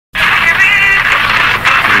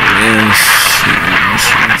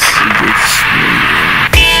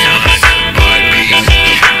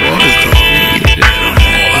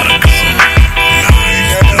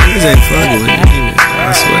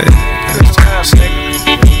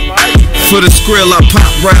For the skrill, I pop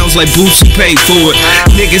rounds like Boosie paid for it.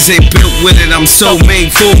 Niggas ain't built with it, I'm so made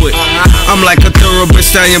for it. I'm like a thoroughbred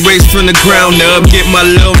stallion raised from the ground up. Get my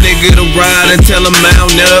little nigga to ride until I'm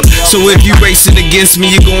mount up. So if you racing against me,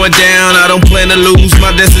 you're going down. I don't plan to lose,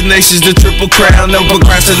 my destination's the triple crown. No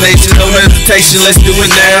procrastination, no hesitation, let's do it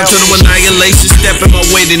now. Total annihilation, step in my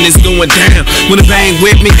way, then it's going down. Wanna bang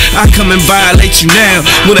with me, I come and violate you now.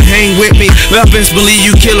 Wanna hang with me, well best believe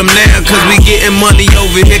you kill them now. Cause we getting money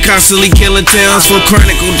over here, constantly killing towns for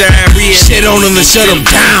chronicle diarrhea. Shit on them and shut them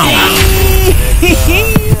down.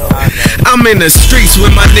 I'm in the streets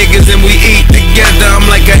with my niggas and we eat together. I'm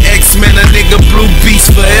like an X-Men, a nigga blue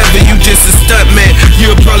beast forever. You just a stunt man,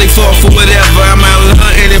 you'll probably fall for whatever. I'm out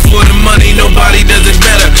hunting it for the money, nobody does it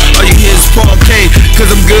better. All you hear is Paul K,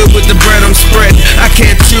 cause I'm good with the bread I'm spreading. I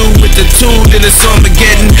can't chew with the tool, then it's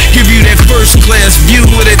Armageddon. Give you that first class view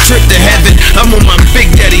of that trip to heaven. I'm on my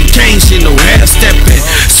Big Daddy Kane shit, no half-stepping.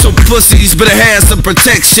 So pussies better have some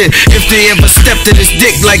protection. If they ever step to this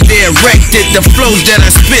dick like they erected. The flows that I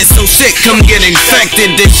spit so sick, come get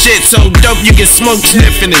infected. This shit so dope you get smoke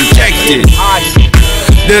sniffing injected.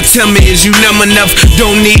 They'll tell me, is you numb enough?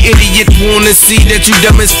 Don't need idiot, wanna see that you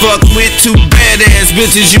dumb as fuck. With two badass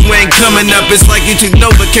bitches, you ain't coming up. It's like you took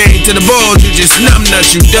Novocaine to the balls, you just numb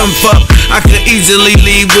nuts, you dumb fuck. I could easily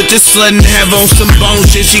leave with this slut and have on some bone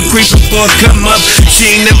shit. She creepin' for a come up. She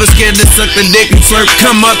ain't never scared to suck the dick and flirt,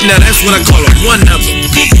 come up. Now that's what I call a one of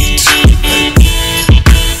them.